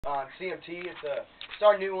on CMT. It's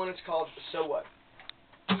our new one. It's called So What.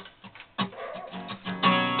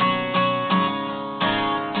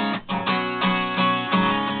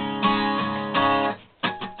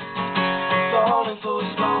 Falling for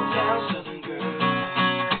a small town southern girl.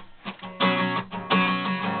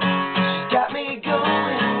 She's got me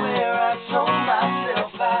going where I told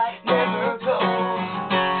myself I'd never go.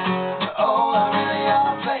 Oh, I really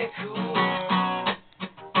ought to play it cool.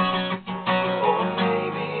 Or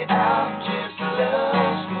maybe I'm just a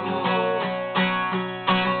love fool.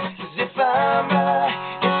 'Cause if I'm right,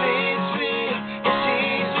 if it's real, if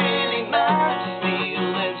she's really mine to steal,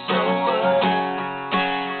 then so what?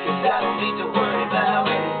 'Cause I don't need to worry about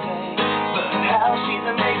anything but how she's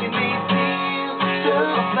making me feel so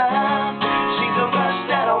fine. She's a rush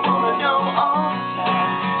that I wanna know all the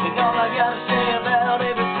time, and all I gotta say about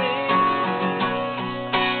everything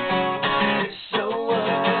is so what.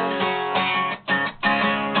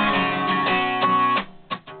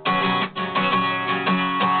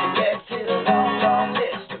 Let's hit a long, long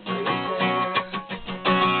list of reasons,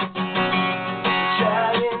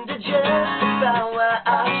 trying to justify why I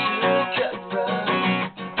should cut and run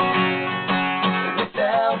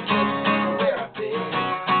without getting where I've been.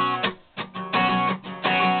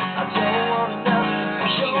 I don't want another,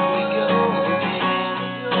 here we go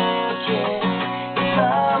again. If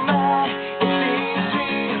I'm right, if it's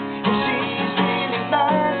real, if she's really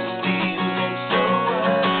mine to steal, then so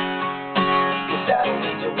what? 'Cause I don't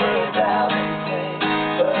need to worry about anything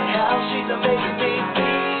but how she's making me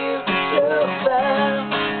feel so fine.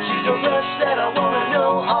 She's a rush that I wanna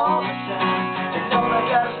know all the time, and all I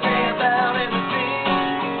gotta say about everything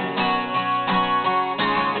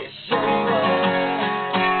is so what.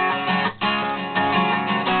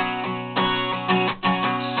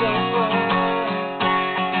 So what.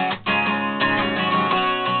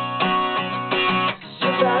 'Cause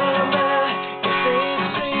if I'm right, if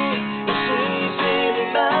it's real, if she's really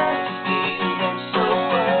mine to steal, then so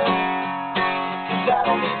what? 'Cause I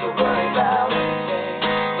don't need to worry about anything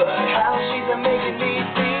but how she's making me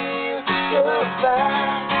feel so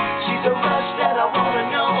fine.